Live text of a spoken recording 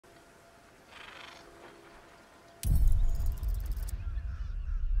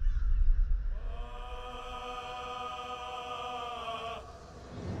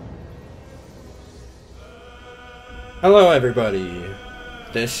Hello everybody,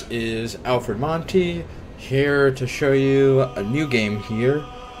 this is Alfred Monty, here to show you a new game here.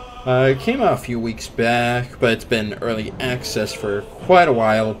 It came out a few weeks back, but it's been early access for quite a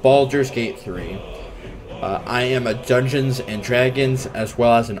while, Baldur's Gate 3. I am a Dungeons and Dragons as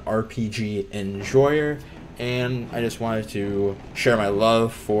well as an RPG enjoyer, and I just wanted to share my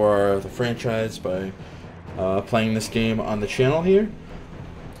love for the franchise by playing this game on the channel here.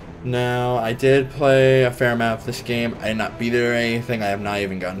 Now, I did play a fair amount of this game. I did not beat it or anything. I have not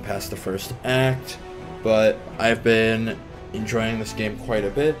even gotten past the first act. But I've been enjoying this game quite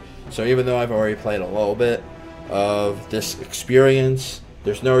a bit. So even though I've already played a little bit of this experience,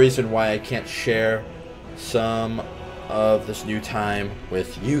 there's no reason why I can't share some of this new time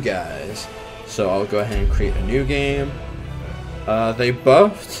with you guys. So I'll go ahead and create a new game. They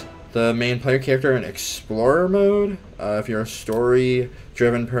buffed the main player character in Explorer mode. If you're a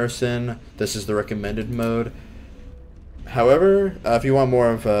story-driven person, this is the recommended mode. However, if you want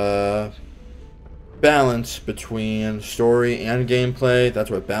more of a balance between story and gameplay, that's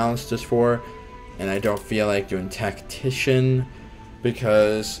what balanced is for. And I don't feel like doing tactician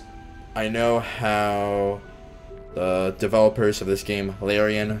because I know how the developers of this game,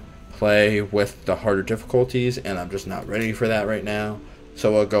 Larian, play with the harder difficulties, and I'm just not ready for that right now.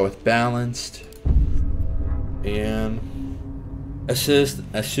 So we'll go with balanced, and as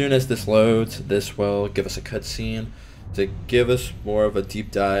soon as this loads, this will give us a cutscene to give us more of a deep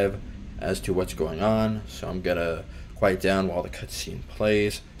dive as to what's going on. So I'm gonna quiet down while the cutscene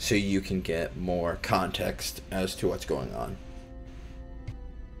plays so you can get more context as to what's going on.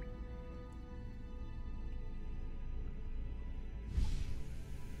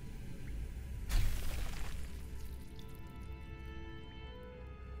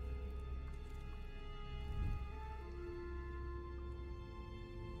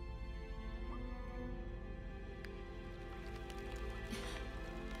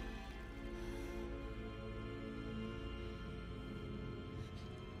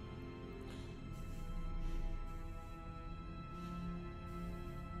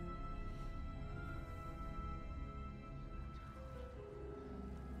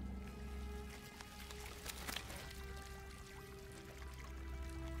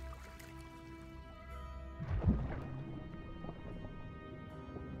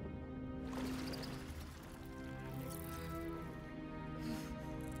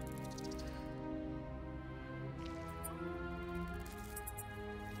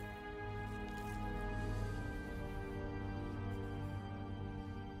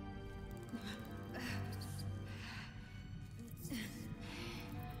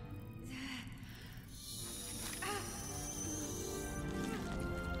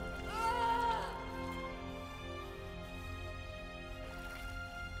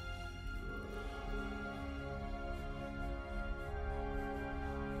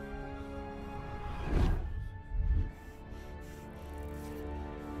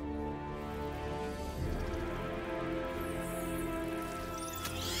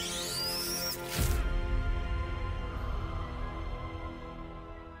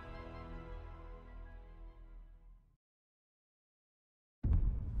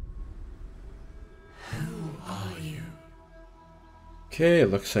 Okay,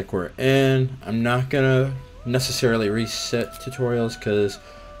 it looks like we're in. I'm not gonna necessarily reset tutorials because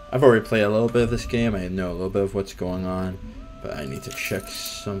I've already played a little bit of this game. I know a little bit of what's going on, but I need to check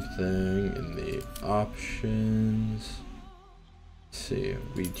something in the options. Let's see,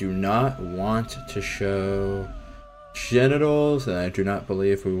 we do not want to show genitals, and I do not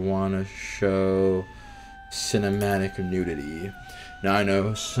believe we want to show cinematic nudity. Now I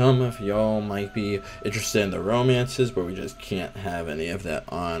know some of y'all might be interested in the romances, but we just can't have any of that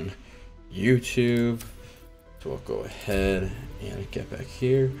on YouTube. So we'll go ahead and get back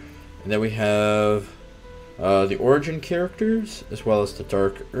here. And then we have the origin characters, as well as the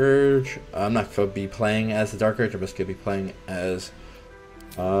Dark Urge. I'm not going to be playing as the Dark Urge, I'm just going to be playing as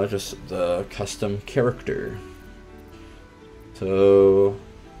just the custom character. So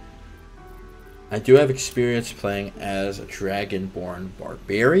I do have experience playing as a Dragonborn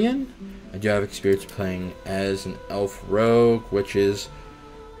Barbarian. I do have experience playing as an Elf Rogue, which is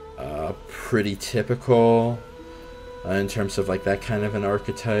pretty typical in terms of like that kind of an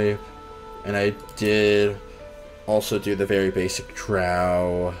archetype. And I did also do the very basic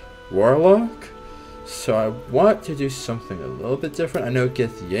Drow Warlock. So I want to do something a little bit different. I know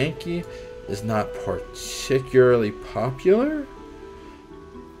Githyanki is not particularly popular,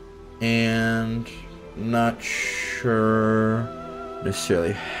 and not sure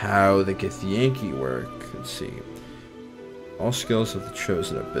necessarily how the Githyanki work. Let's see. All skills of the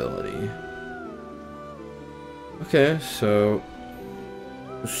chosen ability. Okay, so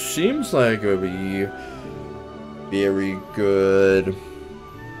seems like it would be very good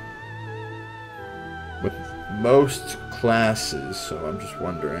with most classes, so I'm just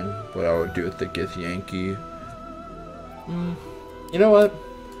wondering what I would do with the Githyanki. You know what?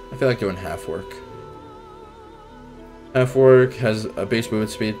 I feel like doing Half-Orc. Half-Orc has a base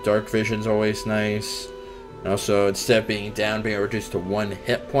movement speed, dark vision's always nice. And also, instead of being down, being reduced to 1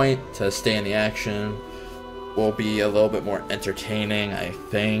 hit point to stay in the action will be a little bit more entertaining, I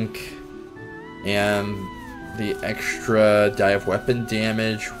think. And the extra die of weapon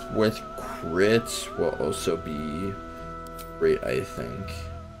damage with crits will also be great, I think.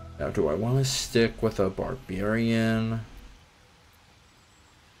 Now, do I want to stick with a barbarian?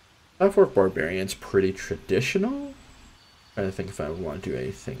 Half-Orc barbarian's pretty traditional. I'm trying to think if I want to do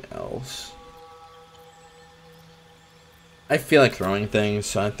anything else. I feel like throwing things,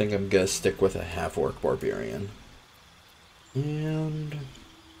 so I think I'm gonna stick with a Half-Orc barbarian. And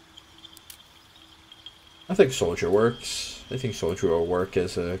I think soldier works. I think soldier will work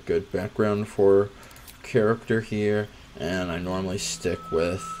as a good background for character here, and I normally stick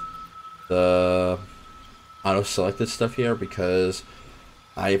with the auto-selected stuff here because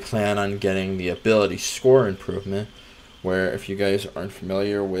I plan on getting the ability score improvement, where if you guys aren't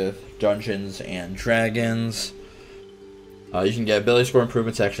familiar with Dungeons and Dragons, you can get ability score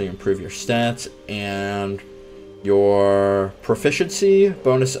improvements to actually improve your stats, and your proficiency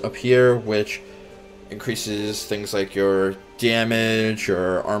bonus up here, which increases things like your damage,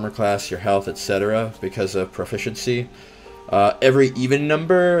 your armor class, your health, etc. because of proficiency. Every even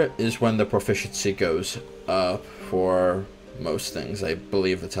number is when the proficiency goes up for most things. I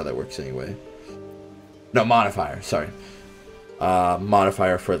believe that's how that works anyway. No, modifier, sorry.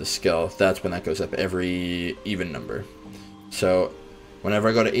 Modifier for the skill, that's when that goes up, every even number. So whenever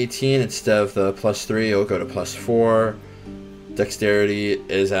I go to 18, instead of the +3, it'll go to +4. Dexterity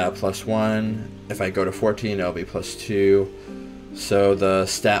is at +1. If I go to 14, it'll be +2. So the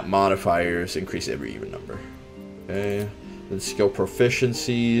stat modifiers increase every even number. Okay. Then skill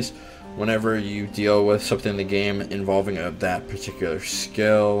proficiencies. Whenever you deal with something in the game involving that particular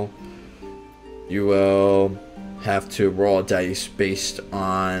skill, you will have to roll a dice based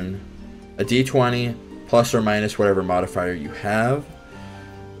on a d20 plus or minus whatever modifier you have.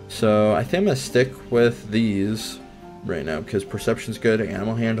 So I think I'm going to stick with these right now because perception's good,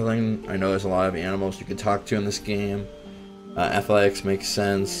 animal handling, I know there's a lot of animals you can talk to in this game, athletics makes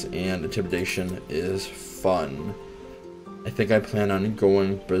sense, and intimidation is fun. I think I plan on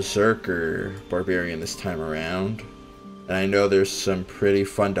going Berserker Barbarian this time around. And I know there's some pretty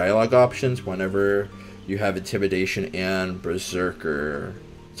fun dialogue options whenever you have Intimidation and Berserker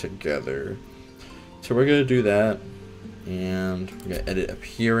together. So we're going to do that. And we're going to edit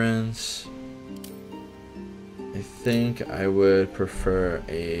appearance. I think I would prefer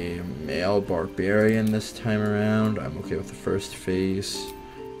a male Barbarian this time around. I'm okay with the first face.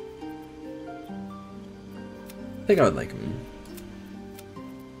 I think I would like him.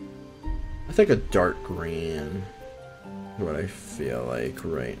 I think a dark green is what I feel like,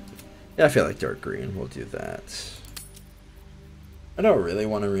 right? Yeah, I feel like dark green. We'll do that. I don't really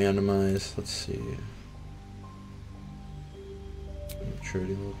want to randomize. Let's see.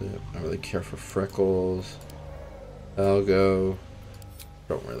 Maturity a little bit. I don't really care for freckles. I'll go.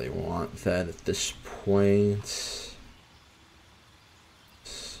 Don't really want that at this point. Let's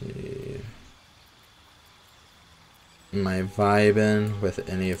see. Am I vibing with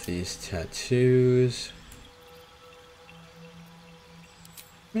any of these tattoos?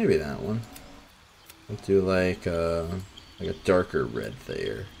 Maybe that one. I'll do like a darker red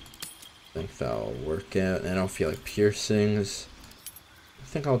there. I think that'll work out. And I don't feel like piercings. I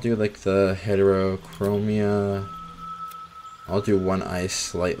think I'll do like the heterochromia. I'll do one eye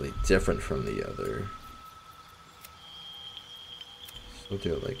slightly different from the other. So we'll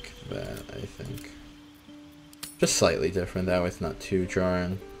do it like that, I think. Just slightly different, that way it's not too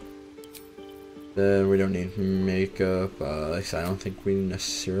jarring. Then we don't need makeup. Like I said, I don't think we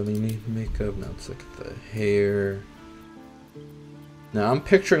necessarily need makeup. Now let's look at the hair. Now I'm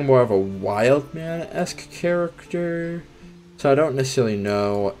picturing more of a Wildman-esque character. So I don't necessarily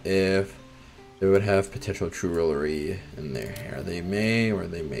know if they would have potential jewelry in their hair. They may or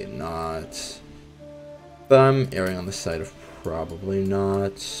they may not. But I'm erring on the side of probably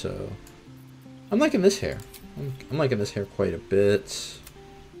not, so I'm liking this hair. I'm liking this hair quite a bit.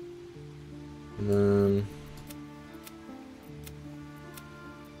 And then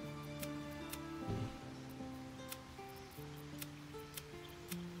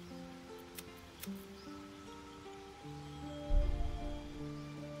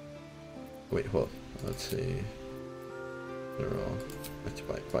wait, hold on. Let's see. They're all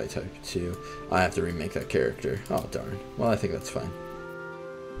by type 2. I have to remake that character. Oh, darn. Well, I think that's fine.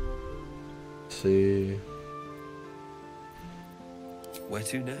 Let's see. Where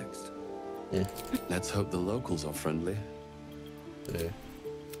to next? Yeah. Let's hope the locals are friendly. Yeah.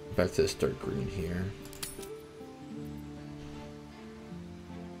 Back to this dark green here.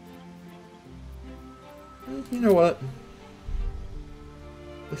 You know what?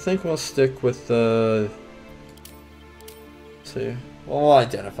 I think we'll stick with the... see. We'll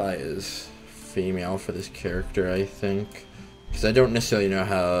identify as female for this character, I think. Because I don't necessarily know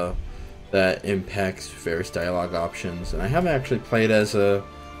how that impacts various dialogue options. And I haven't actually played as a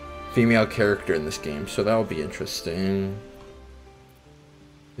female character in this game, so that'll be interesting.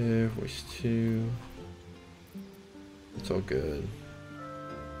 Yeah, voice 2. It's all good.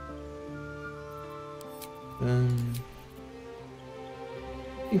 I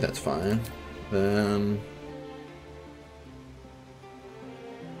think that's fine. Then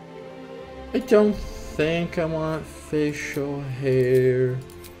I don't think I want facial hair.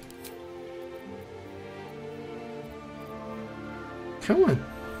 Come on.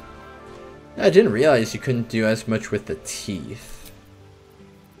 I didn't realize you couldn't do as much with the teeth.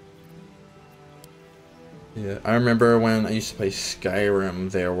 Yeah, I remember when I used to play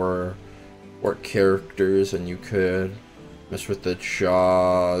Skyrim, there were characters and you could mess with the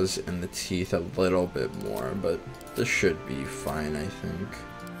jaws and the teeth a little bit more, but this should be fine, I think.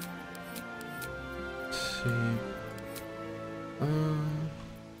 Let's see.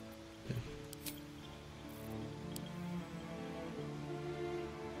 Okay.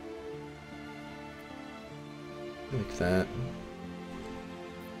 Like that.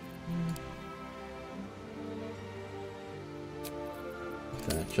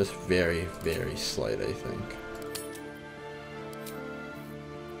 That just very, very slight, I think.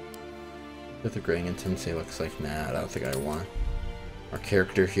 What the graying intensity looks like, nah, I don't think I want our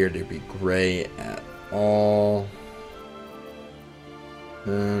character here to be gray at all.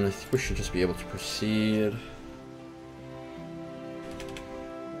 Then I think we should just be able to proceed.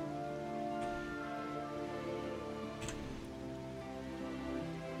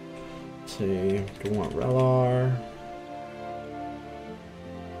 Let's see, do we want Relar?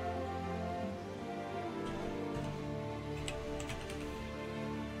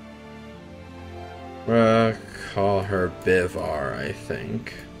 Call her Bivar, I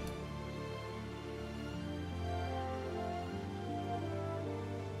think.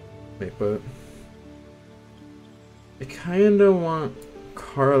 Wait, but I kinda want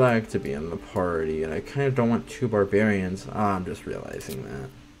Karlach to be in the party, and I kinda don't want 2 barbarians. Ah, I'm just realizing that.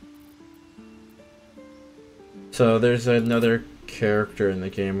 So there's another character in the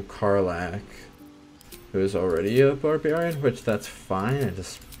game, Karlach, who is already a barbarian, which that's fine.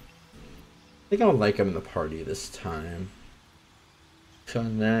 I think I'll like him in the party this time. So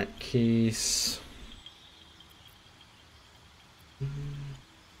in that case...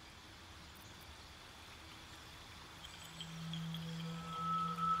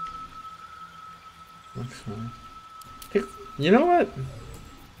 Next one. You know what?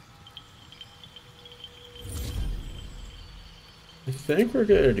 I think we're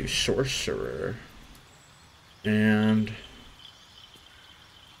gonna do Sorcerer. And...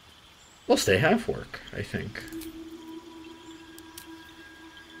 we'll stay Half-Orc, I think.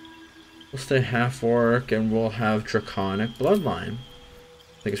 We'll stay Half-Orc and we'll have Draconic Bloodline.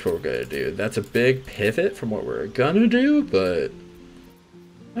 I think that's what we're gonna do. That's a big pivot from what we're gonna do, but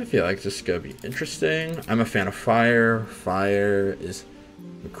I feel like this is gonna be interesting. I'm a fan of fire. Fire is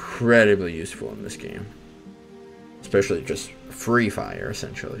incredibly useful in this game. Especially just free fire,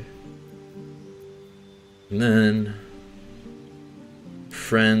 essentially. And then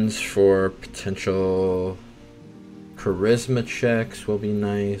friends for potential charisma checks will be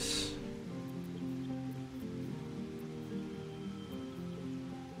nice.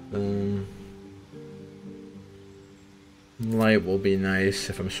 Light will be nice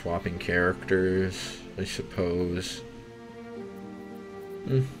if I'm swapping characters, I suppose.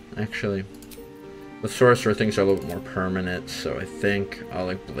 Actually, the Sorcerer things are a little bit more permanent, so I think I'll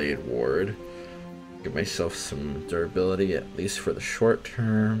like Blade Ward. Give myself some durability, at least for the short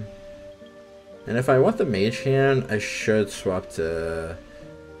term. And if I want the Mage Hand, I should swap to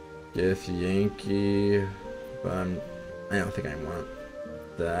Gith Yankee, but I don't think I want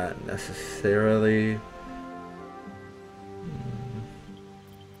that necessarily.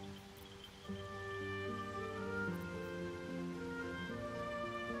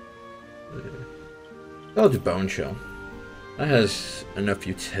 I'll do Bone Chill. That has enough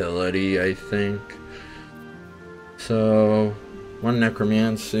utility, I think. So, 1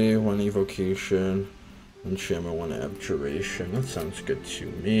 Necromancy, 1 Evocation. Enchantment 1 Abjuration. That sounds good to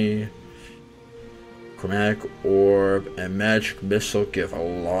me. Chromatic Orb and Magic Missile give a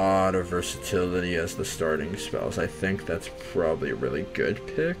lot of versatility as the starting spells. I think that's probably a really good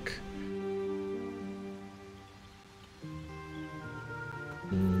pick.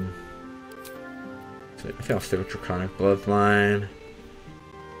 So I think I'll stick with Draconic Bloodline.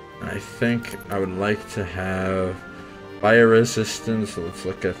 I think I would like to have Fire Resistance. So let's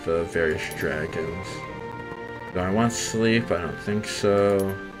look at the various dragons. Do I want Sleep? I don't think so.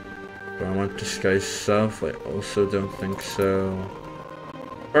 Do I want Disguise Self? I also don't think so.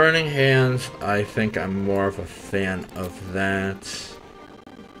 Burning Hands, I think I'm more of a fan of that.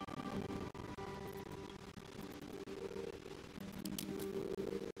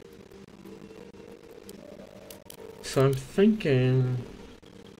 So I'm thinking...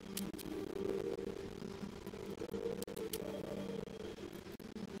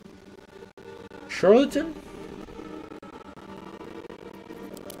 Charlatan?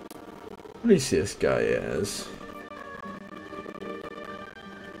 What do you see this guy as?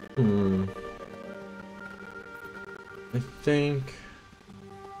 I think...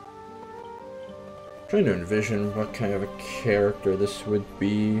 I'm trying to envision what kind of a character this would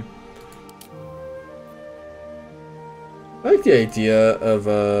be. I like the idea of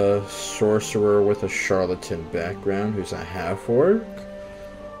a sorcerer with a charlatan background who's a half-orc.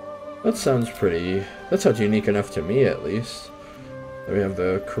 That sounds unique enough to me, at least. Then we have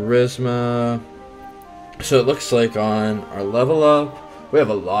the charisma. So it looks like on our level up, we have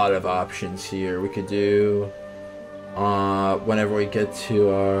a lot of options here. We could do, whenever we get to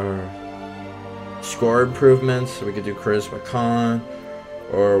our score improvements, we could do charisma con,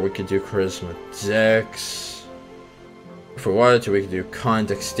 or we could do charisma dex. If we wanted to, we could do con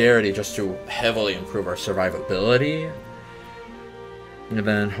dexterity just to heavily improve our survivability. And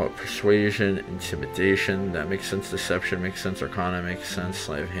then persuasion, intimidation, that makes sense. Deception makes sense. Arcana makes sense.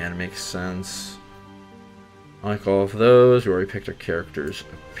 Sleight of hand makes sense. I like all of those. We already picked our character's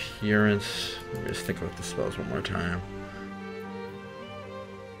appearance. Let me just think about the spells one more time.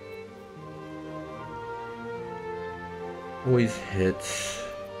 Always hits.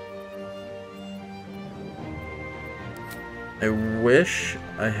 I wish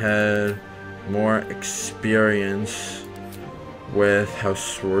I had more experience with how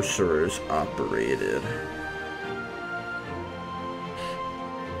sorcerers operated.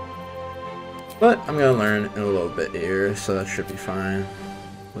 But I'm gonna learn in a little bit here, so that should be fine.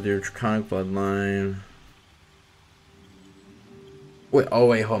 We'll do Draconic Bloodline. Wait, oh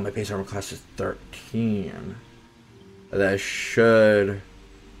wait, hold on, my base armor class is 13. That should,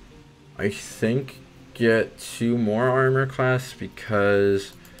 I think, get 2 more armor class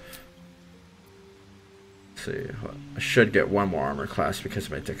because... see, I should get 1 more armor class because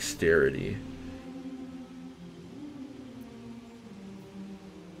of my dexterity.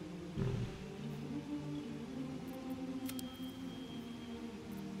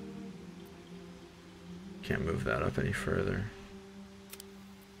 Can't move that up any further.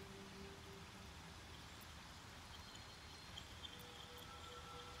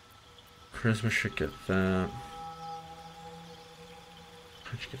 Charisma should get that.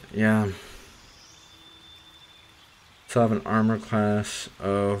 Yeah. So I have an armor class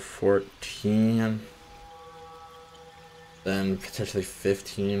of 14. Then potentially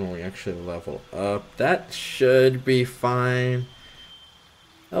 15 when we actually level up. That should be fine.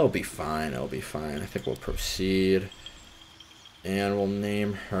 That'll be fine. It'll be fine. I think we'll proceed. And we'll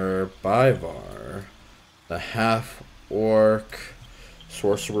name her Baldur, the half-orc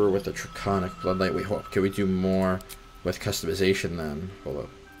sorcerer with a draconic bloodlight. We hope. Can we do more with customization then? Hold up.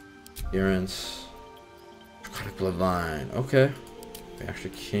 Appearance. Draconic bloodline. Okay. We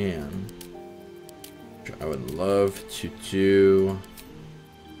actually can. I would love to do...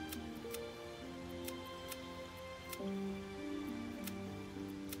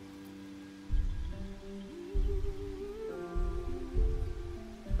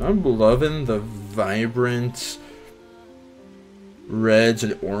 I'm loving the vibrant reds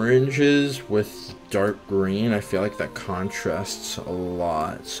and oranges with dark green. I feel like that contrasts a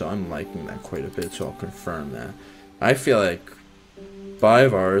lot, so I'm liking that quite a bit, so I'll confirm that. I feel like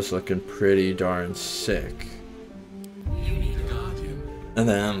Baldur is looking pretty darn sick. And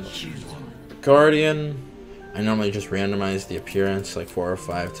then the Guardian, I normally just randomize the appearance like 4 or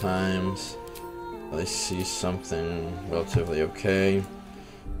 5 times. I see something relatively okay.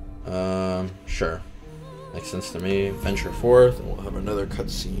 Sure. Makes sense to me. Venture forth, and we'll have another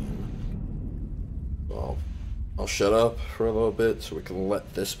cutscene. Well, I'll shut up for a little bit so we can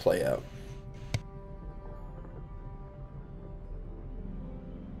let this play out.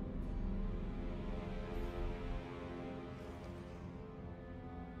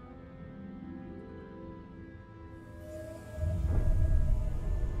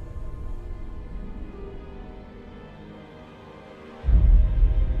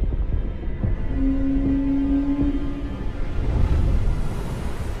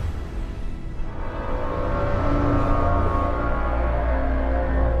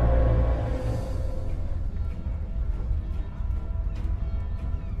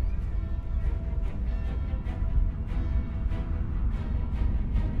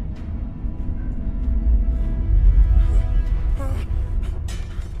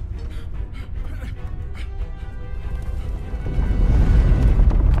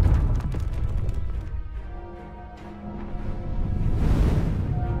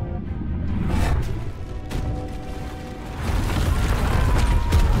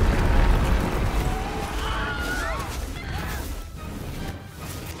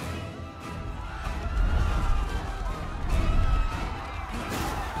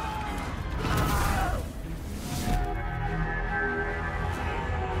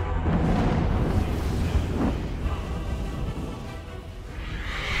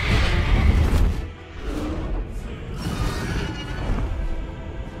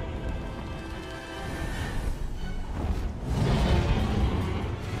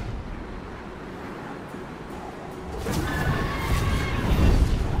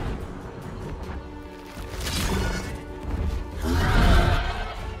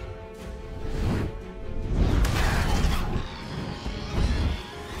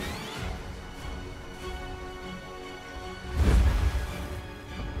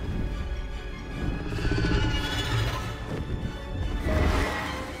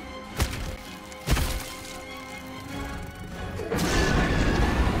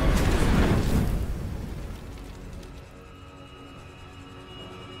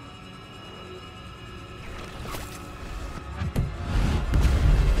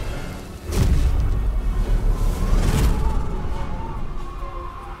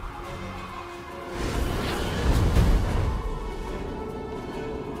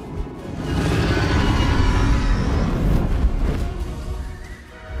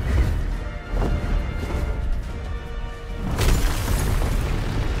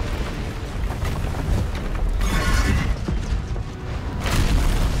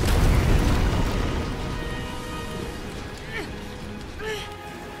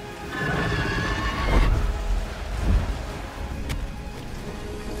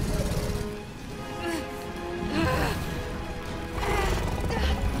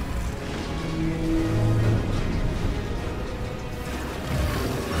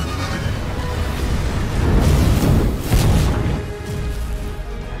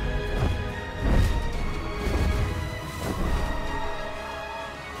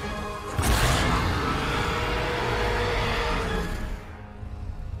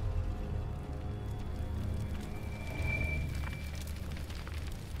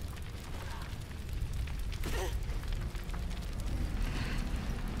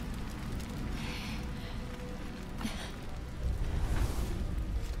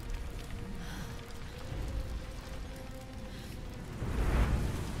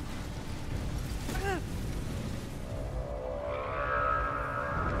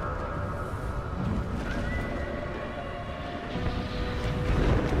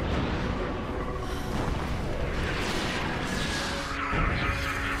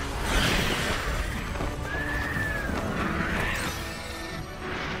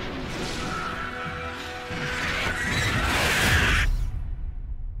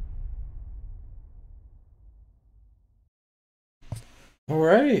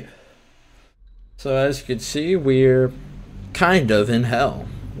 Alright. So as you can see, we're kind of in hell,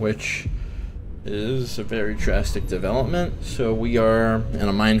 which is a very drastic development. So we are in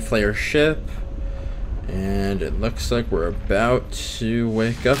a Mind Flayer ship, and it looks like we're about to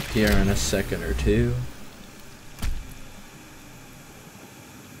wake up here in a second or two.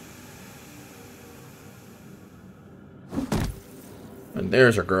 And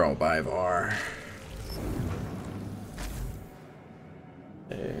there's a girl by Var.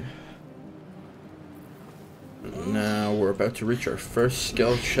 Okay. Now we're about to reach our first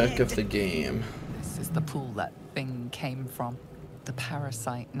skill check of the game. This is the pool that thing came from. The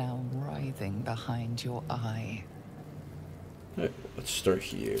parasite now writhing behind your eye. Alright, let's start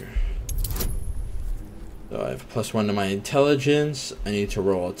here. So I have +1 to my intelligence. I need to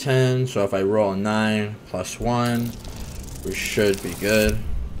roll a 10. So if I roll a 9 +1, we should be good.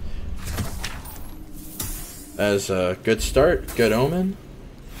 As a good start, good omen.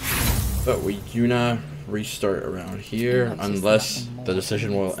 But we do not restart around here unless the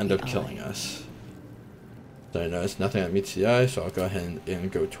decision will end up killing us. So I notice nothing that meets the eye, so I'll go ahead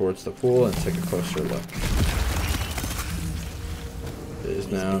and go towards the pool and take a closer look. It is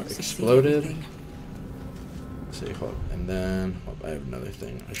now exploded. Let's see, hold up. And then I have another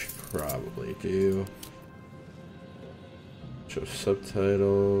thing I should probably do. Show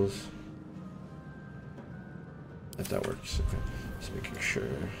subtitles. If that works. Okay. Just making sure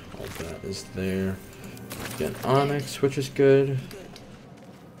all that is there. Get onyx, which is good.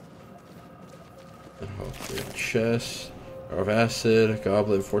 And hopefully a chest. Arrow of acid,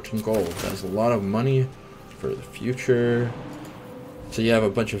 goblet, 14 gold. That's a lot of money for the future. So you have a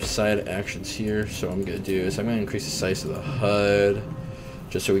bunch of side actions here. So what I'm gonna do is I'm gonna increase the size of the HUD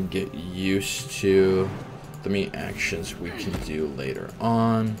just so we can get used to the many actions we can do later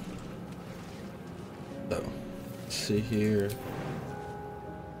on. So let's see here.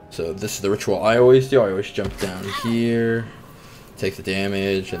 So this is the ritual I always do. I always jump down here, take the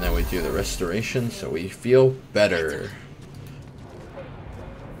damage, and then we do the restoration so we feel better.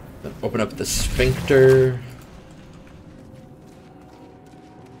 Then open up the sphincter.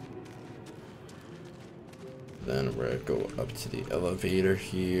 Then we're gonna go up to the elevator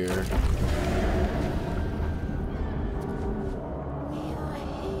here.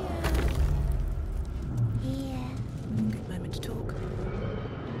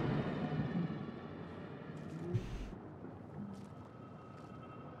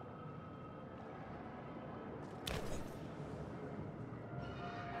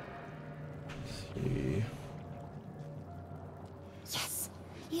 Yes,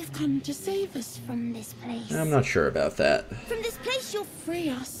 you've come to save us from this place. I'm not sure about that. From this place you'll free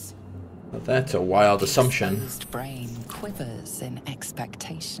us. But that's a wild assumption. The exposed brain quivers in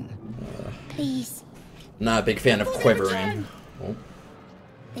expectation. Please. Not a big fan of quivering. Oh.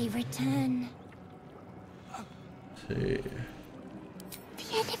 They return. Let's see.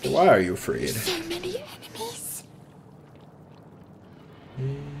 The enemy. Why are you afraid? So many enemies.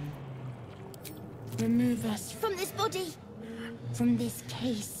 Remove us from this body. From this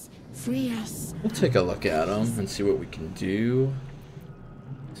case. Free us. We'll take a look at them and see what we can do.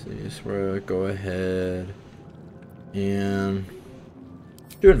 Let's see, so we're gonna go ahead and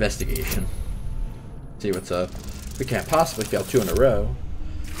do investigation. See what's up. We can't possibly fail 2 in a row.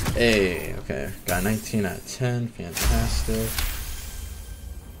 Hey, okay. Got 19 out of 10. Fantastic.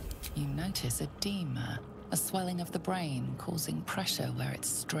 You notice edema, a swelling of the brain causing pressure where it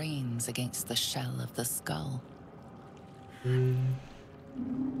strains against the shell of the skull.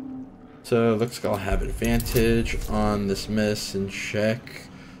 So looks like I'll have advantage on this miss and check.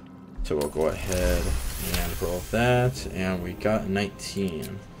 So we'll go ahead and roll that, and we got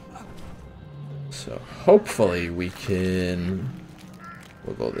 19. So hopefully we can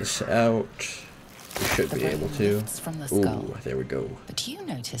wiggle this out. We should be able to. Ooh, there we go. But you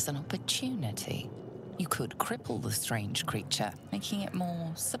notice an opportunity. You could cripple the strange creature, making it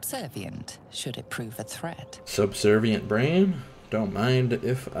more subservient, should it prove a threat. Subservient brain? Don't mind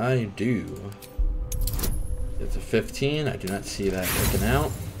if I do. It's a 15. I do not see that working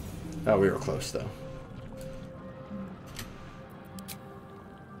out. Oh, we were close though.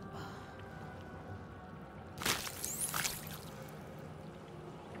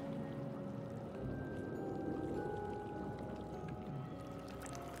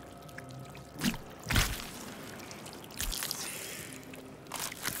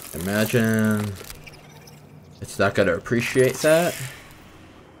 Imagine it's not gonna appreciate that.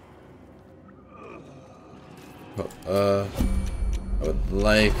 I would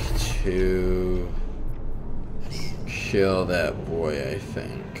like to kill that boy, I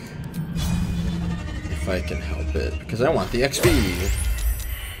think. If I can help it. Because I want the XP.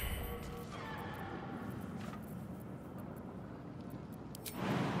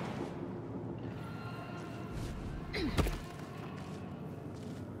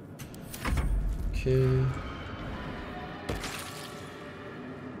 Okay.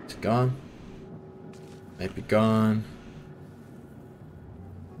 It's gone. Might be gone.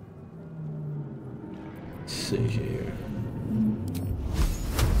 Let's see here.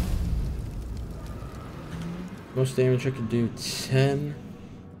 Most damage I can do 10.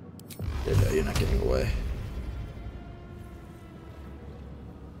 Yeah, no, you're not getting away.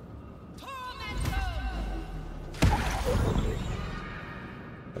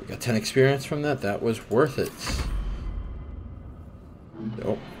 We got 10 experience from that. That was worth it.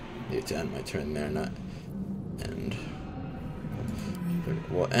 Oh, need to end my turn there, not end.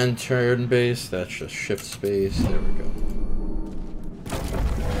 We'll end turn base. That's just shift space. There we go.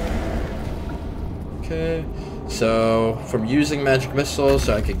 Okay. So, from using magic missiles,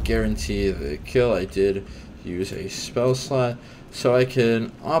 so I could guarantee the kill, I did use a spell slot. So I can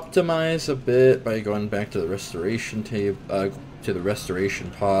optimize a bit by going back to the restoration table, to the restoration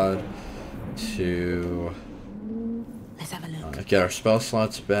pod, to Let's have a look. get our spell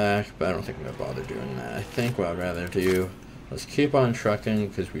slots back. But I don't think I'm gonna bother doing that. I think what I'd rather do, let's keep on trucking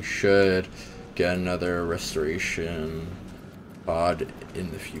because we should get another restoration pod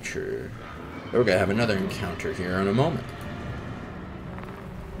in the future. We're gonna have another encounter here in a moment.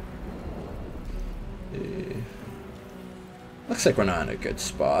 Looks like we're not in a good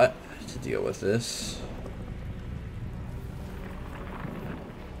spot to deal with this.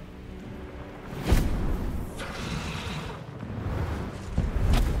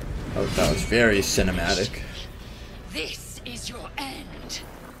 Oh, that was very cinematic. This is your end.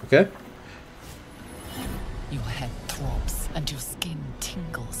 Okay. Your head throbs and your skin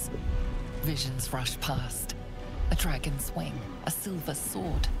tingles. Visions rush past. A dragon's wing, a silver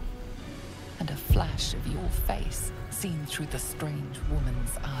sword, and a flash of your face seen through the strange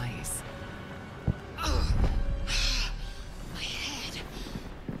woman's eyes. Oh, my head.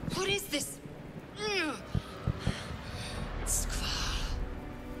 What is this? Skvar,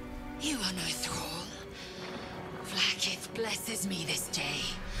 you are no thrall. Vlaakith blesses me this day.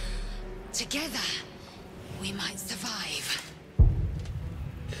 Together, we might survive.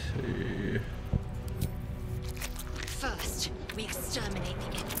 First, we exterminate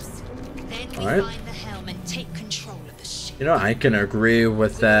the imps. Then we find the helm and take control of the ship. You know, I can agree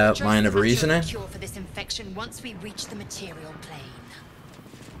with that line of reasoning. Cure for this infection once we reach the material plane.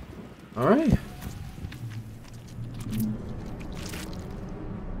 All right.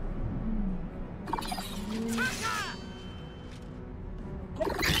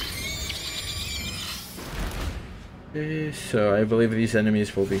 Okay, so I believe these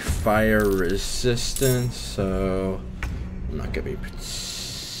enemies will be fire resistant, so I'm not gonna be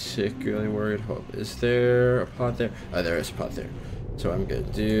particularly worried. Hope, is there a pot there? Oh, there is a pot there. So what I'm gonna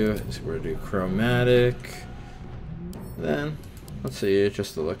do is we're gonna do chromatic. Then let's see,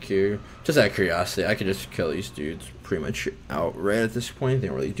 just to look here, just out of curiosity, I could just kill these dudes pretty much outright at this point. They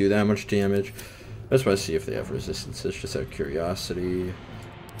don't really do that much damage. I just want to see if they have resistances, just out of curiosity.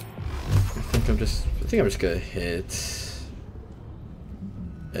 I think I'm just gonna hit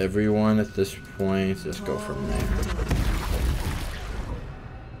everyone at this point. Just go from there.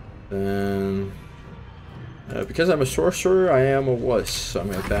 Then, because I'm a sorcerer, I am a wuss, so I'm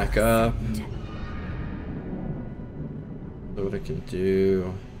gonna back up. So what I can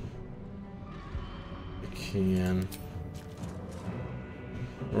do, I can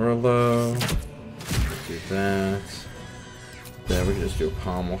Orlo, do that. Then we can just do a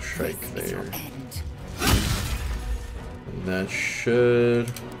pommel strike there. And that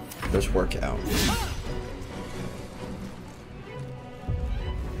should just work out.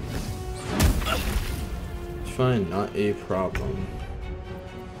 It's fine, not a problem.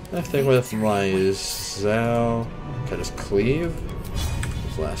 I think with my Zal, can I just cleave?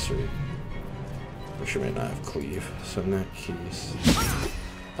 It's last three. Which I may not have cleave, so in that case,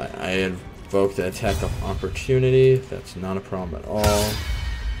 I invoke the attack of opportunity. That's not a problem at all.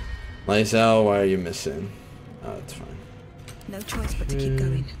 Lysel, why are you missing? Oh, that's fine. No choice but to keep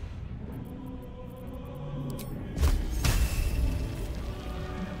going.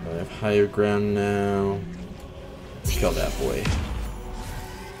 I have higher ground now. Kill that boy.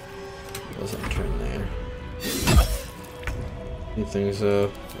 Doesn't turn there. Keep things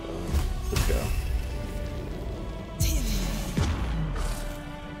up. Let's go.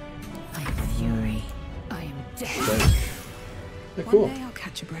 I am fury. I am death. Yeah, cool. One day I'll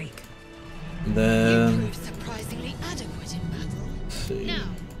catch a break. And then, You proved surprisingly adequate in battle. let's see. Now,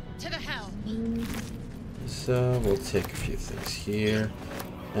 to the helm. So we'll take a few things here.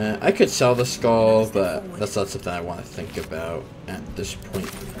 I could sell the skull, but that's not something I want to think about at this point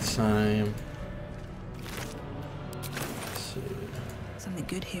in time. Let's see. Something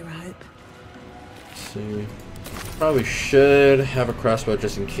good here, I hope. Let's see. Probably should have a crossbow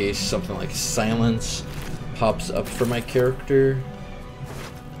just in case something like silence pops up for my character.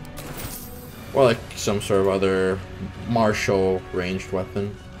 Or like some sort of other martial ranged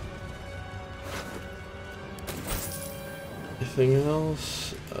weapon. Anything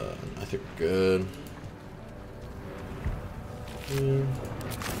else? I think we're good.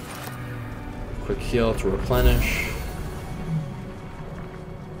 Quick heal to replenish.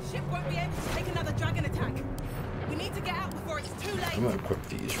 Ship won't be able to take another dragon attack. We need to get out before it's too late. I'm gonna equip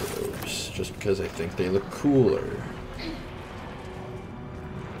these robes just because I think they look cooler.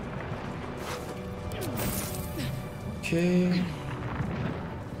 Okay.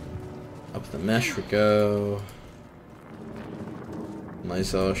 Up the mesh we go.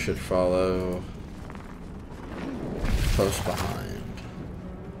 Lysel should follow close behind.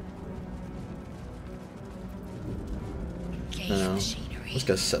 Now, let's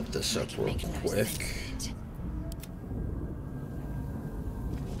go set this up real quick.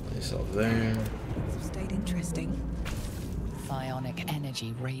 Lysel there. Stayed interesting. Psionic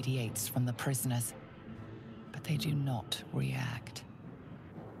energy radiates from the prisoners, but they do not react.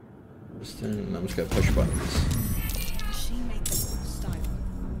 I'm just gonna push buttons. She made the style.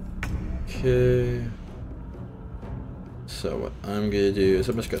 Okay. So what I'm gonna do is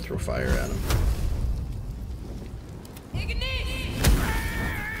I'm just gonna throw fire at him.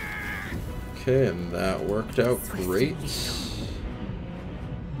 Okay, and that worked out great.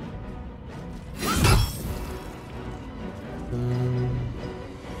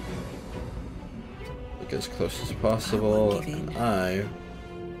 Look as close as possible, and I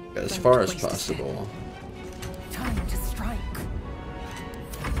got as far as possible. Time to strike.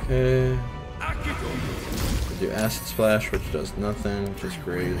 Okay. Do acid splash, which does nothing, which is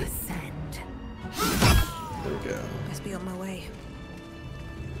great. There we go. Must be on my way.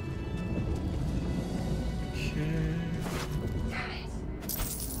 Okay.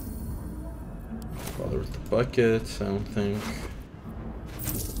 Bother with the buckets, I don't think.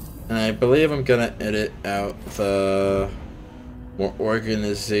 And I believe I'm gonna edit out the more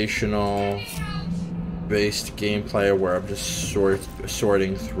organizational based gameplay where I'm just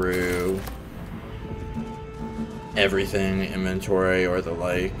sorting through everything, inventory or the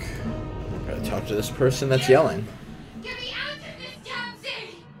like. Gotta talk to this person that's yelling. Get me out of this damn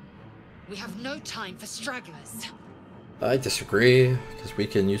thing! We have no time for stragglers. I disagree, because we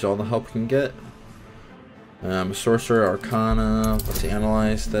can use all the help we can get. Sorcerer, Arcana, let's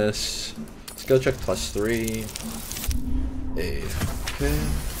analyze this. Skill check +3. Okay.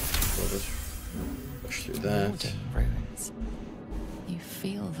 We'll just push through that. Warding runes. You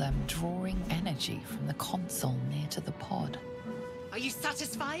feel them drawing energy from the console near to the pod. Are you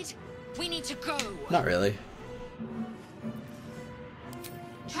satisfied? We need to go. Not really.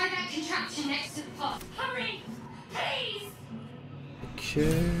 Try that contraption next to the pod. Hurry! Please!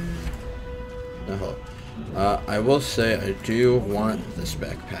 Okay. Now, hold on. I will say I do want this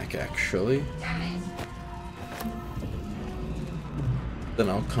backpack actually. Then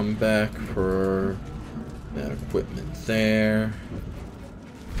I'll come back for that equipment there.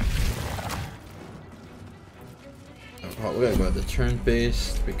 Oh, we gotta go to the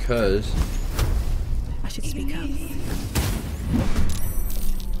turn-based because I should speak up.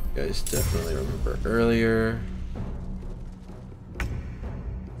 you guys definitely remember earlier.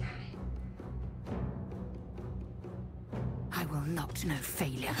 I will not know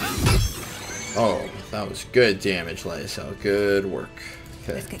failure. Oh, that was good damage, Lysel. Good work.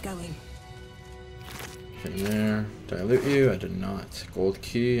 Okay. Let's get going. Thing there. Did I loot you? I did not. Gold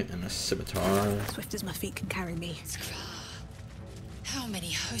key and a scimitar. Swift as my feet can carry me. How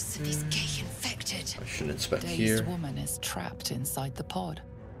many hosts are these gay infected? I should inspect Dazed here. woman is trapped inside the pod.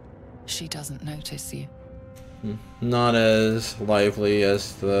 She doesn't notice you. Not as lively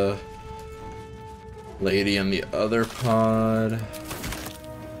as the lady in the other pod.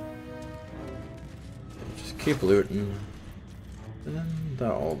 Just keep looting. And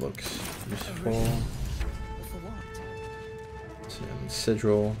that all looks useful. For what? So,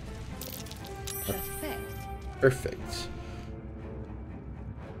 sigil. Perfect.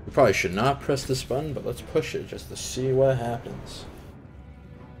 We probably should not press this button, but let's push it just to see what happens.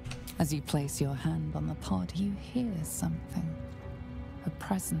 As you place your hand on the pod, you hear something. A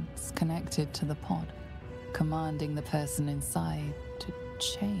presence connected to the pod, commanding the person inside to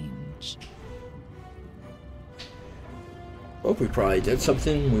change. Well, we probably did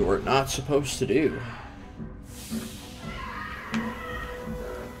something we were not supposed to do.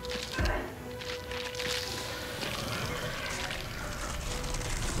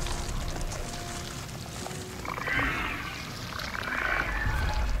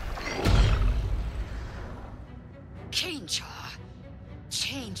 change are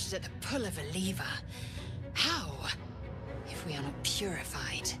changed at the pull of a lever. How? If we are not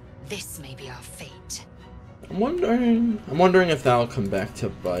purified, this may be our fate. I'm wondering if that'll come back to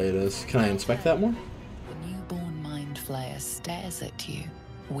bite us. Can I inspect that more? The newborn mind flayer stares at you,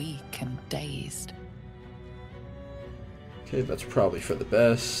 weak and dazed. Okay, that's probably for the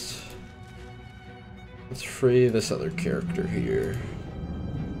best. Let's free this other character here.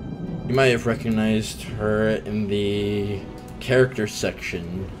 You might have recognized her in the character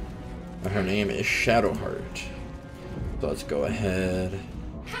section. Her name is Shadowheart. So let's go ahead.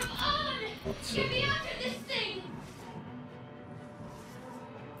 Come on! Let's see. Get me out of this thing!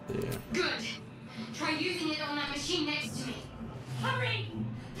 Yeah. Good. Try using it on that machine next to me. Hurry!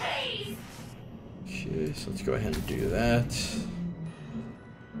 Please! Okay, so let's go ahead and do that.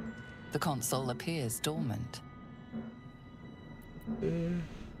 The console appears dormant.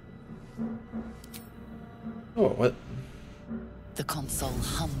 Oh, what? The console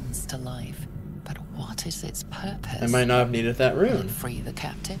hums to life, but what is its purpose? I might not have needed that Will it rune. free the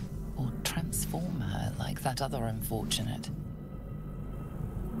captive, or transform her like that other unfortunate?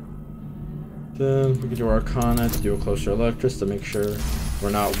 Then we can do Arcana to do a closer look just to make sure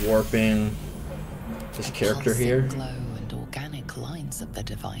we're not warping this character Pulsing here. glow and organic lines of the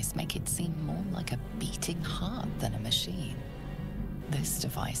device make it seem more like a beating heart than a machine. This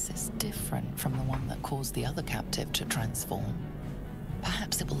device is different from the one that caused the other captive to transform.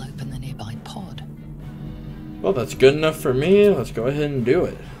 Perhaps it will open the nearby pod. Well, that's good enough for me. Let's go ahead and do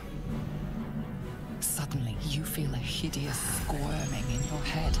it. Suddenly, you feel a hideous squirming in your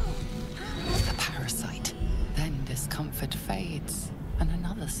head. The parasite. Then discomfort fades, and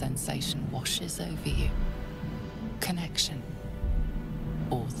another sensation washes over you. Connection.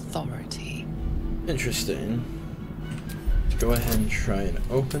 Authority. Interesting. Let's go ahead and try and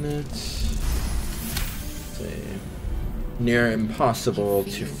open it. See. Near impossible to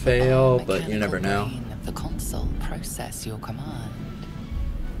Feel the fail, but you never biomechanical know. brain of the console process your command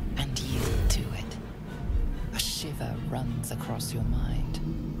and yield to it. A shiver runs across your mind.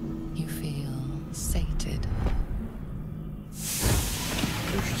 You feel sated.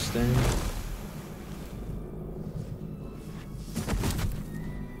 Interesting.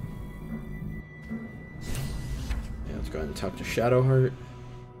 Yeah, let's go ahead and talk to Shadowheart.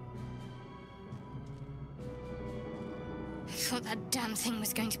 I thought that damn thing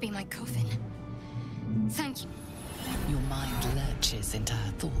was going to be my coffin. Thank you. Your mind lurches into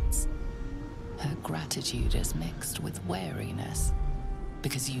her thoughts. Her gratitude is mixed with wariness,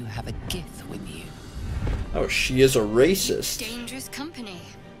 because you have a Gith with you. Oh, she is a racist. Dangerous company.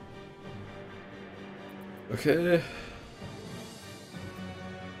 Okay.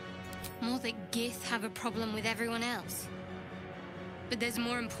 More that Gith have a problem with everyone else. But there's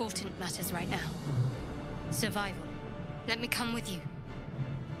more important matters right now. Survival. Let me come with you.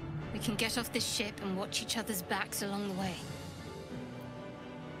 We can get off this ship and watch each other's backs along the way.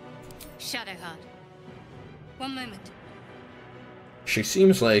 Shadowheart. One moment. She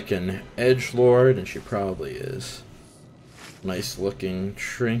seems like an edgelord, and she probably is. Nice looking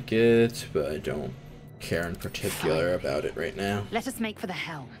trinket, but I don't care in particular about it right now. Let us make for the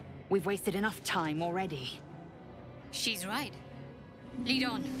helm. We've wasted enough time already. She's right. Lead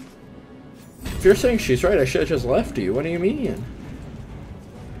on. If you're saying she's right, I should have just left you. What do you mean?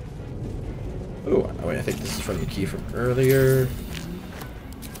 Oh, wait, I think this is from the key from earlier.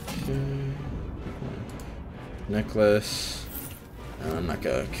 Okay. Necklace. No, I'm not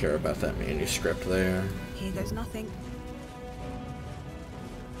gonna care about that manuscript there. Here goes nothing.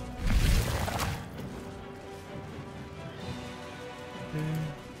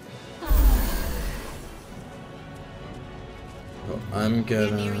 Oh, I'm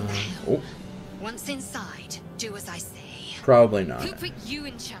We're nearing gonna... the helm. Oh, Once inside, do as I say. probably not. Who put you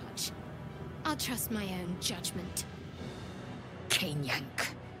in charge? I'll trust my own judgment. Cane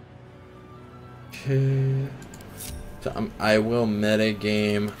yank. Okay. So I will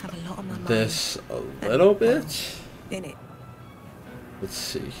metagame Have a lot on my mind. this a little bit. In it. Let's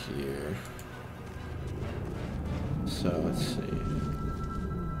see here. So let's see.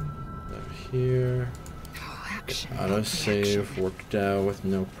 Up here. Oh, action. Autosave worked out with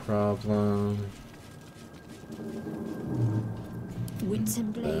no problem.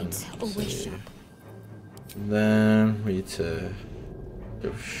 Winsome blades, Then, always let's see. sharp. Then we need to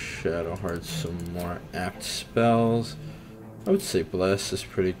give Shadowheart some more apt spells. I would say Bless is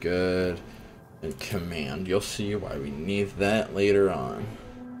pretty good. And Command. You'll see why we need that later on.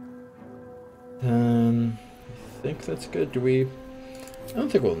 Then I think that's good. Do we... I don't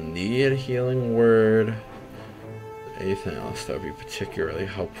think we'll need a healing word. Anything else that would be particularly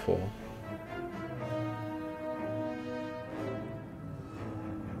helpful?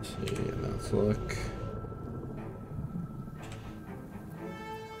 Let's look.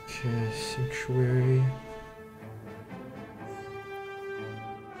 Okay, Sanctuary.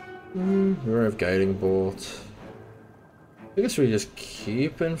 We have Guiding Bolt. I guess we just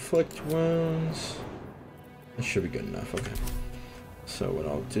keep Inflict Wounds. That should be good enough, okay. So what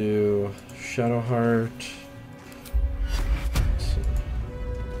I'll do, Shadowheart.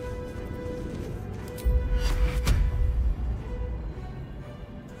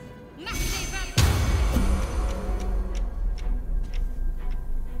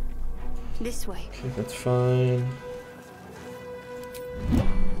 This way. Okay, that's fine.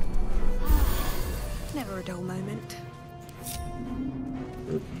 Never a dull moment.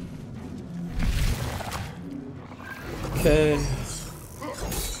 Okay.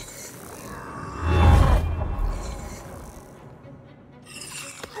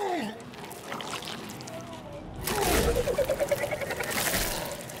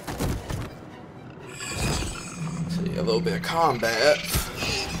 See, a little bit of combat.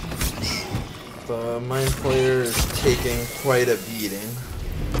 The Mind Flayer is taking quite a beating.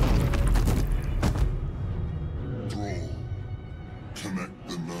 Connect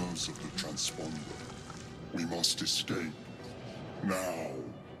the nerves of the transponder. We must escape. Now.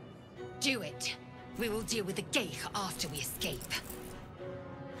 Do it. We will deal with the Geich after we escape.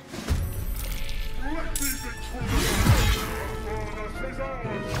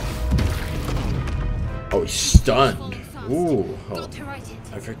 Oh, he's stunned. Ooh. Oh.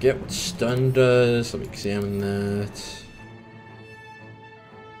 I forget what stun does. Let me examine that.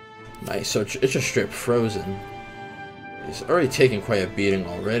 Nice. So it's just straight frozen. He's already taken quite a beating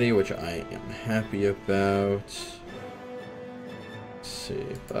already, which I am happy about. Let's see.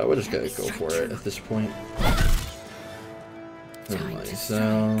 We're just gonna go for it at this point.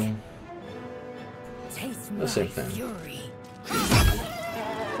 So, the same thing.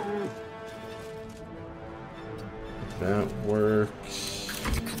 That works.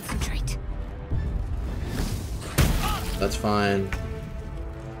 Concentrate. That's fine.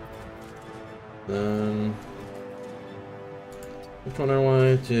 Then, which one I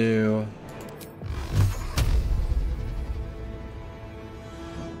want to do?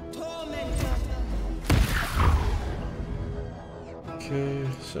 Okay,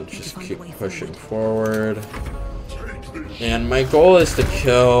 so just keep pushing forward. And my goal is to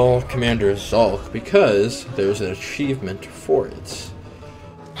kill Commander Zulk because there's an achievement for it.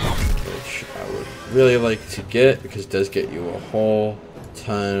 Which I would really like to get because it does get you a whole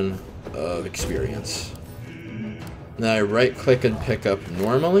ton of experience. Now I right click and pick up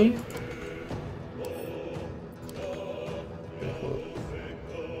normally.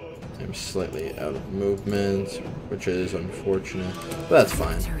 I'm slightly out of movement, which is unfortunate, but that's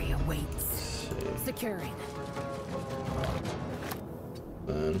fine. Securing.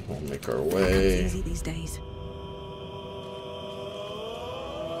 Then we'll make our way. Easy these days.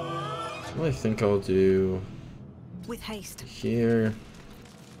 What I think I'll do With haste. here.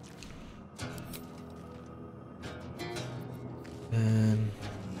 And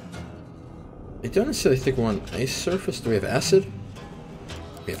I don't necessarily think we're on ice surface. Do we have acid?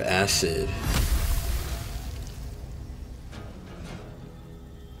 We have acid.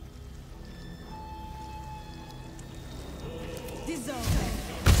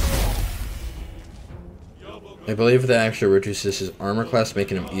 I believe that actually reduces his armor class,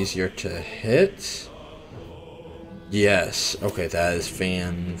 making him easier to hit. Yes. Okay, that is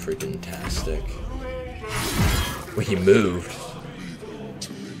fan-freaking-tastic. Well, he moved.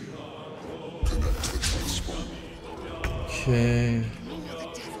 Okay.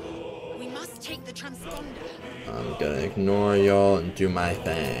 We must take the transponder. I'm gonna ignore y'all and do my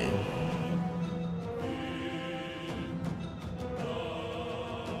thing.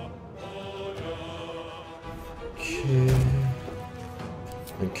 Okay.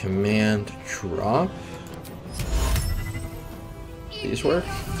 And command drop. These work?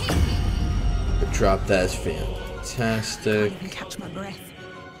 The drop, that is fantastic. I can catch my breath.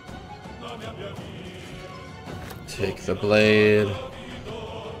 Take the blade.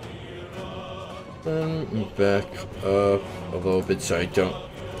 Then back up a little bit so I don't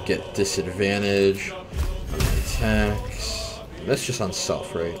get disadvantage on my attacks. That's just on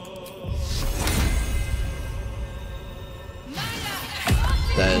self, right?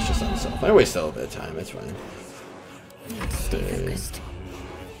 That is just on self. I waste a little bit of time, it's fine. Okay.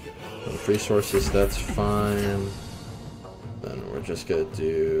 Resources, that's fine. Then we're just gonna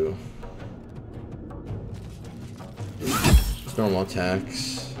do normal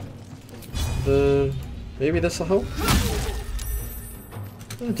attacks. Maybe this will help.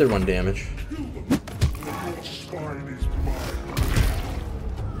 It did 1 damage.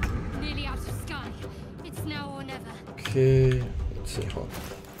 Nearly out It's now or never. Okay, let's see. Hold on.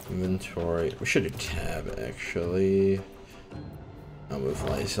 Inventory. We should do tab actually. I'll move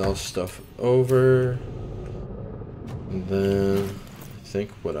Lysol stuff over. And then I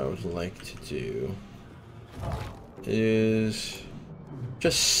think what I would like to do is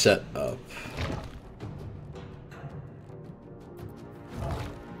just set up.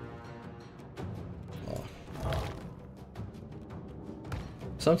 Oh.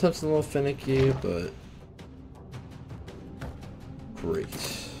 Sometimes it's a little finicky, but great.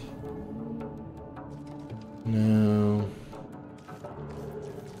 Now,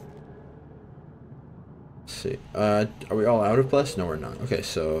 let's see. Are we all out of bless? No, we're not. Okay,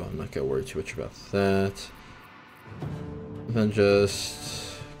 so I'm not gonna worry too much about that. Then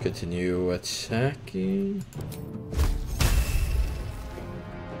just continue attacking.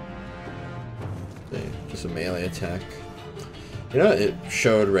 Okay, just a melee attack. You know, it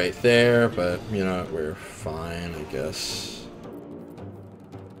showed right there, but you know, we're fine, I guess.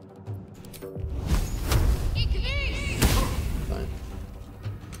 Fine.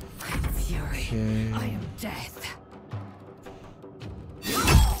 I'm fury. Okay. I am death.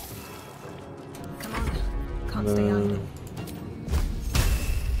 Come on. Can't stay idle.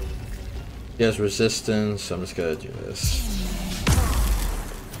 He has resistance, so I'm just gonna do this.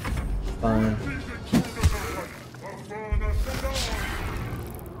 Fine.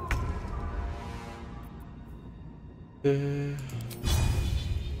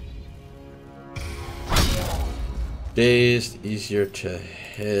 Dazed, easier to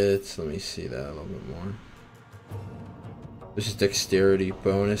hit. Let me see that a little bit more. This is dexterity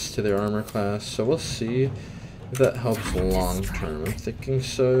bonus to their armor class, so we'll see if that helps long term. I'm thinking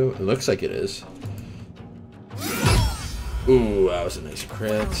so. It looks like it is. Ooh, that was a nice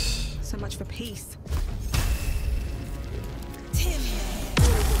crit. So much for peace.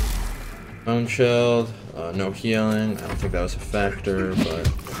 Bone shield, no healing. I don't think that was a factor, but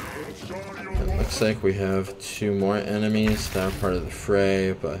it looks like we have 2 more enemies that are part of the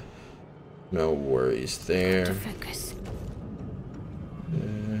fray, but no worries there. Focus.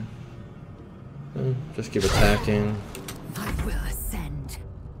 Just keep attacking. I will ascend.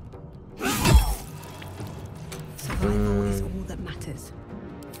 Survival is all that matters.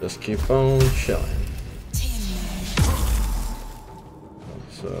 Just keep on chilling.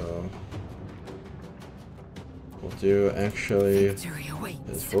 So we'll do actually Victory awaits.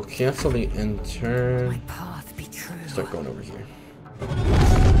 is we'll cancel the end turn. My path be true. Start going over here.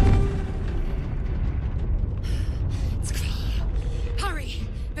 It's clear. Hurry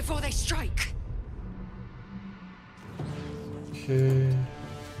before they strike. Okay.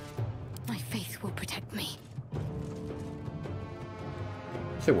 My faith will protect me.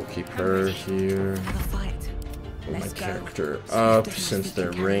 I think we'll keep her here. Have a fight. Put my Let's go. character See if up there's since nothing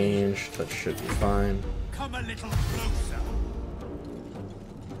they're you can ranged. That should be fine. Come a little closer.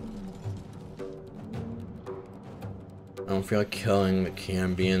 I don't feel like killing the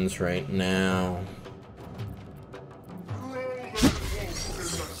Cambions right now.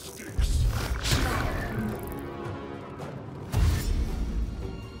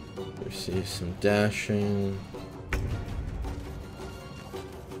 We see some dashing.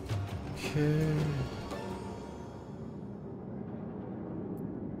 Okay.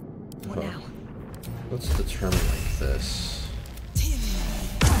 What now? Let's determine like this.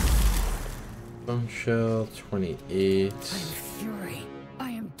 Bone shell, 28. I am fury. I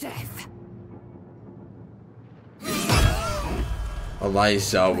am death.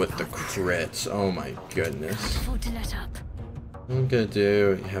 Eliza with the crits. Oh my goodness. Afford to let up. What I'm gonna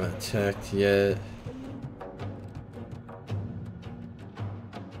do, you haven't attacked yet.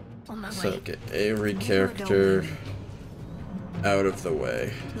 On my So way. get every character out of the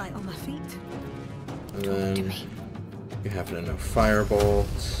way. Light on my feet. And To then me. you happen to know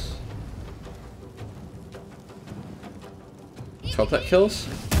firebolts. Let's hope that kills.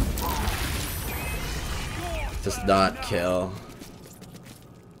 Does not kill.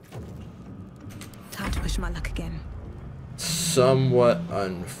 Time to push my luck again. Somewhat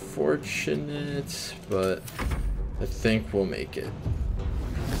unfortunate, but I think we'll make it.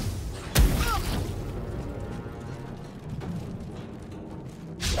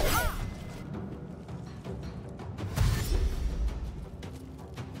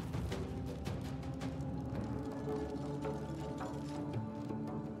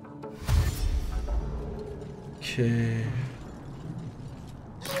 Okay.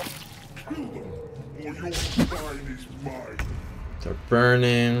 They're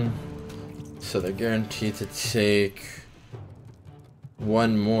burning, so they're guaranteed to take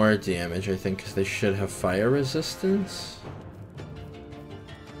 1 more damage, I think, because they should have fire resistance.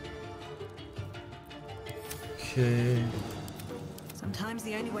 Okay. Sometimes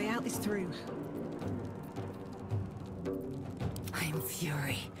the only way out is through. I am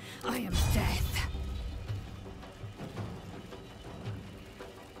fury. I am death.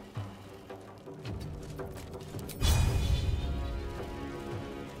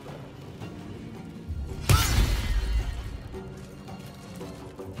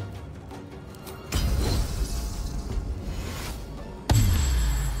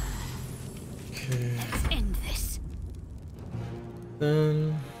 Okay. Let's end this.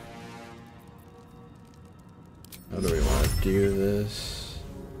 Then how do we want to do this?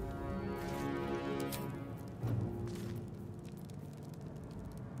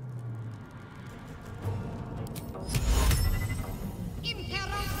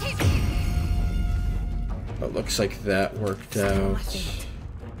 It looks like that worked out.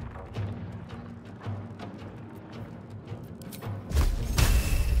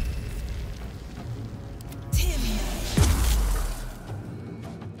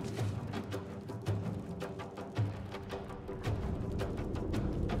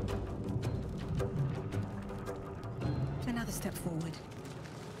 Another step forward.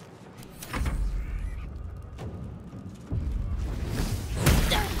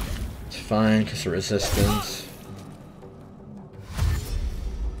 It's fine because of resistance.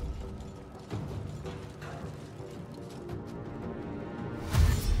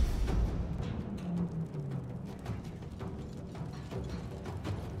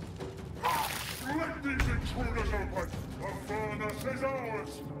 Let these intruders open! The furnace is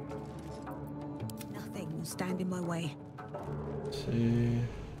ours! Nothing will stand in my way. Let's see.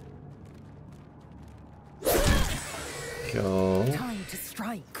 Go. Time to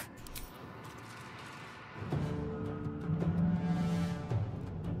strike.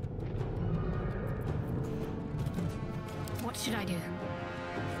 What should I do?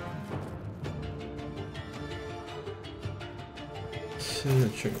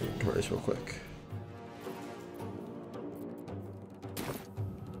 Check inventories real quick.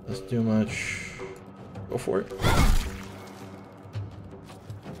 Let's do much. Go for it.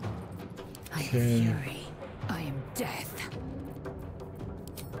 I am Okay. fury. I am death.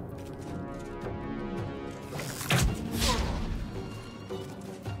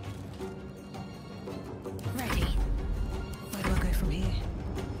 Ready. Where do I go from here?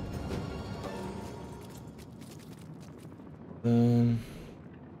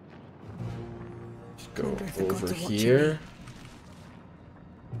 Let's go Wonder if the gods over are watching here.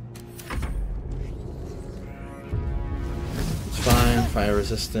 It's fine. Fire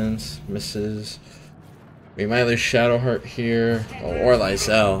resistance misses. We might lose Shadowheart here. Oh, or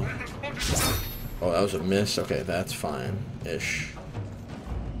Lysel. Oh, that was a miss. Okay, that's fine-ish.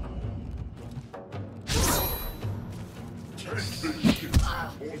 Take this shit,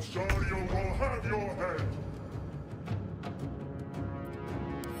 or Zarya will have your head!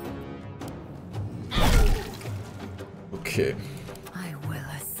 Okay. I will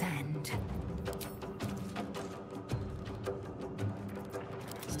ascend.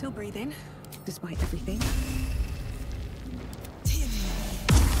 Still breathing, despite everything.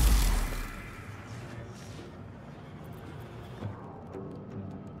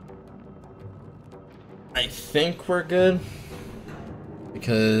 I think we're good.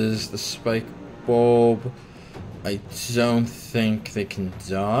 Because the spike bulb, I don't think they can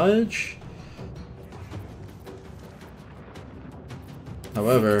dodge.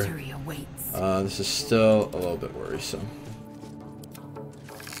 However, Victory awaits. this is still a little bit worrisome.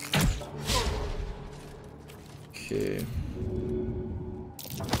 Okay.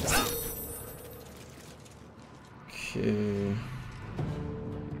 Okay.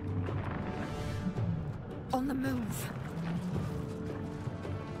 On the move.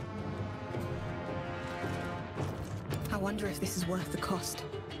 I wonder if this is worth the cost.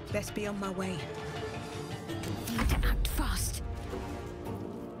 Best be on my way. Need to act fast.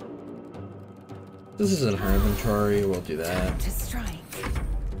 This is in her inventory, we'll do that. To strike.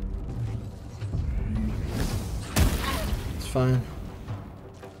 It's fine.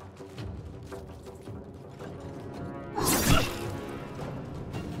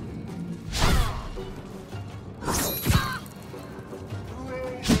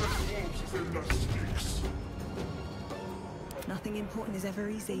 Nothing important is ever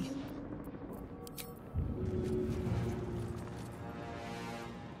easy.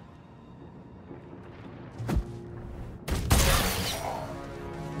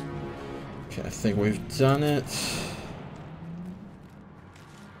 Okay, I think we've done it.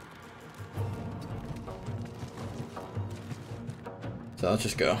 So let's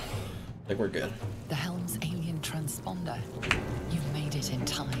just go. I think we're good. The helm's alien transponder. You've made it in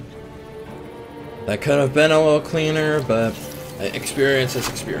time. That could have been a little cleaner, but experience is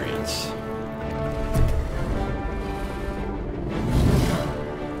experience.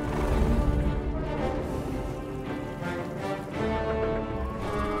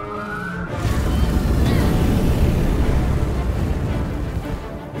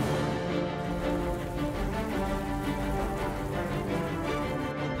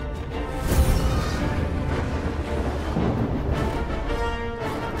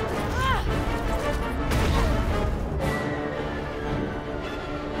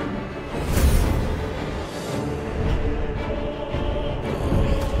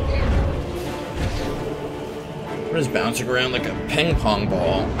 We're just bouncing around like a ping pong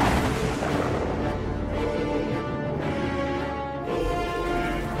ball.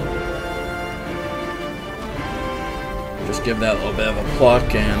 Just give that a little bit of a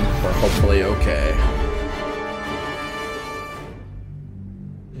pluck and we're hopefully okay.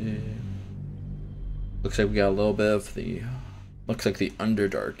 Yeah. Looks like we got a little bit of the... Looks like the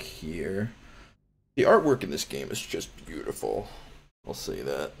Underdark here. The artwork in this game is just beautiful. I'll say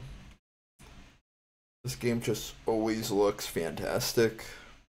that. This game just always looks fantastic.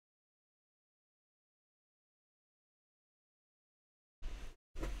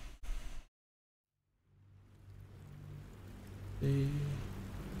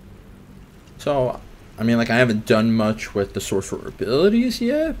 So, I mean, like, I haven't done much with the Sorcerer abilities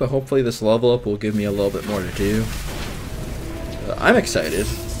yet, but hopefully this level up will give me a little bit more to do. I'm excited.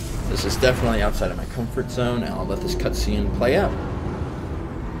 This is definitely outside of my comfort zone, and I'll let this cutscene play out.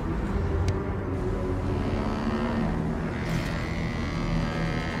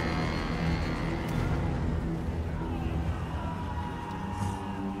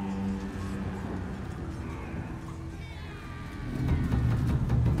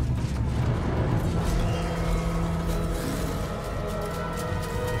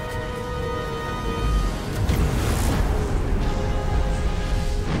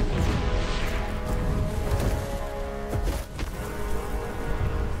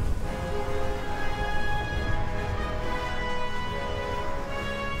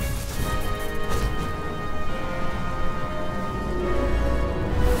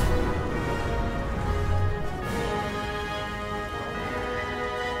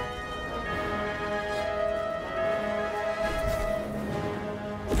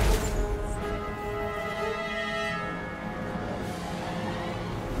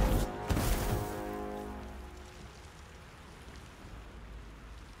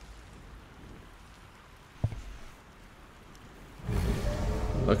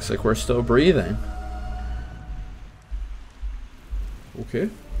 Looks like we're still breathing. Okay.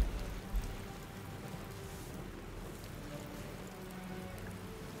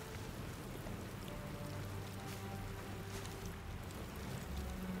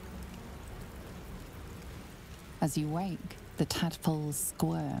 As you wake, the tadpole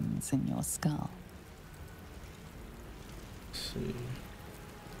squirms in your skull. Let's see.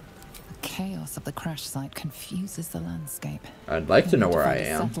 The chaos of the crash site confuses the landscape. I'd like to know where I Find a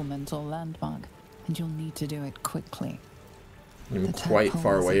am. settlement or landmark, and you'll need to do it quickly. I'm The quite tadpole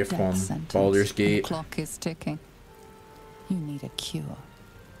far is a away death from sentence, Baldur's and Gate. The clock is ticking. You need a cure.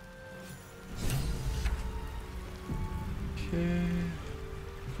 Okay.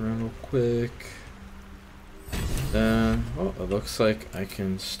 Run real quick. Then, oh, it looks like I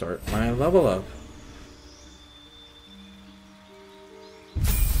can start my level up.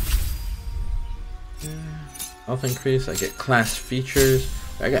 Health increase, I get class features.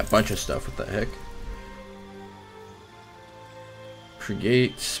 I got a bunch of stuff, what the heck.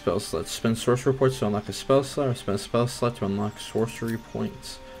 Create spell slot. Spend sorcery points to unlock a spell slot, or spend a spell slot to unlock sorcery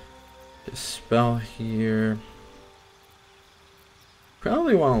points. This spell here.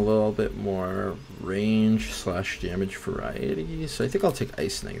 Probably want a little bit more range / damage variety, so I think I'll take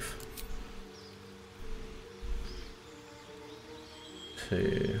Ice Knife. Let's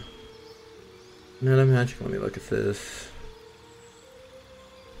see. Meta magic, let me look at this.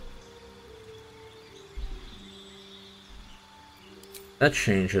 That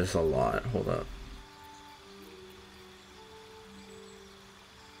changes a lot. Hold up.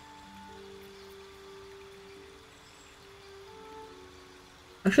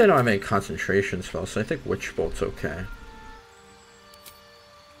 Actually, I don't have any concentration spells, so I think Witch Bolt's okay.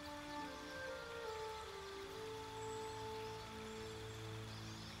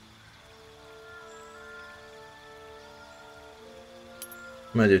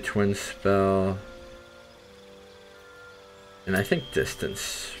 I'm gonna do Twin Spell. And I think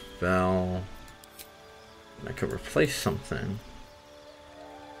Distance Spell. And I could replace something.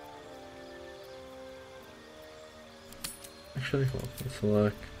 Actually, well, let's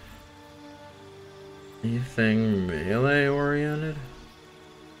look. Anything melee oriented?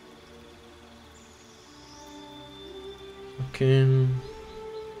 Looking.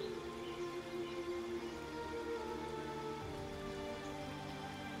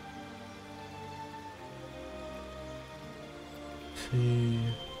 See.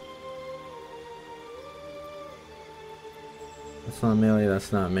 That's not melee,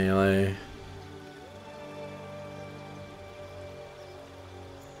 that's not melee.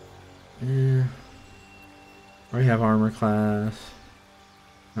 Yeah. We have armor class.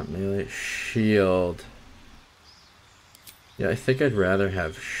 Not melee. Shield. Yeah, I think I'd rather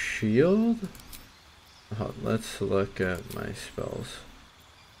have shield. Oh, let's look at my spells.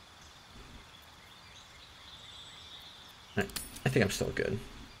 I think I'm still good.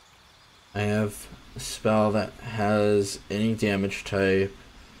 I have a spell that has any damage type.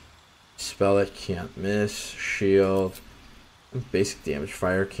 Spell that can't miss. Shield. Basic damage.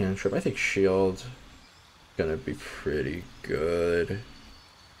 Fire cantrip. I think shield gonna be pretty good.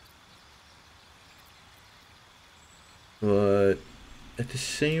 But at the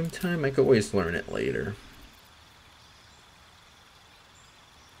same time, I could always learn it later.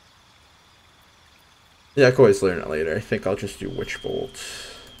 Yeah, I could always learn it later. I think I'll just do Witch Bolt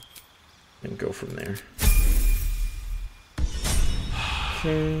and go from there.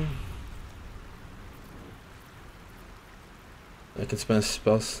 Okay. I can spend a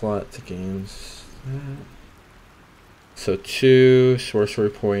spell slot to gain that. So 2 sorcery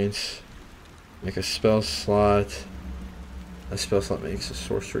points. Make a spell slot. A spell slot makes a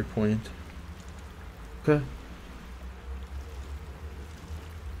sorcery point. Okay.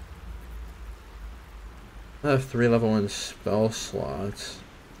 I have 3 level 1 spell slots.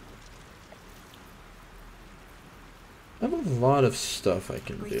 I have a lot of stuff I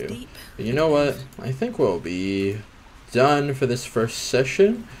can do. But you know what? I think we'll be done for this first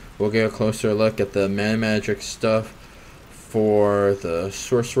session. We'll get a closer look at the mana magic stuff for the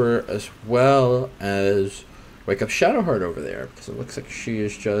sorcerer, as well as wake up Shadowheart over there, because it looks like she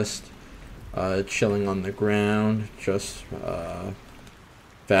is just chilling on the ground, just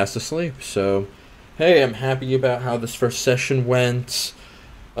fast asleep. So hey, I'm happy about how this first session went.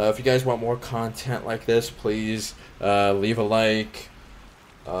 If you guys want more content like this, please leave a like,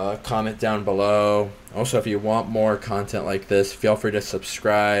 comment down below. Also, if you want more content like this, feel free to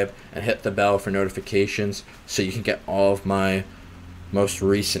subscribe and hit the bell for notifications so you can get all of my most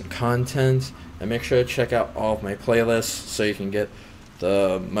recent content. And make sure to check out all of my playlists so you can get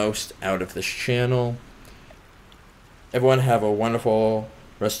the most out of this channel. Everyone have a wonderful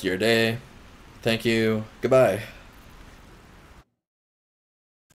rest of your day. Thank you. Goodbye.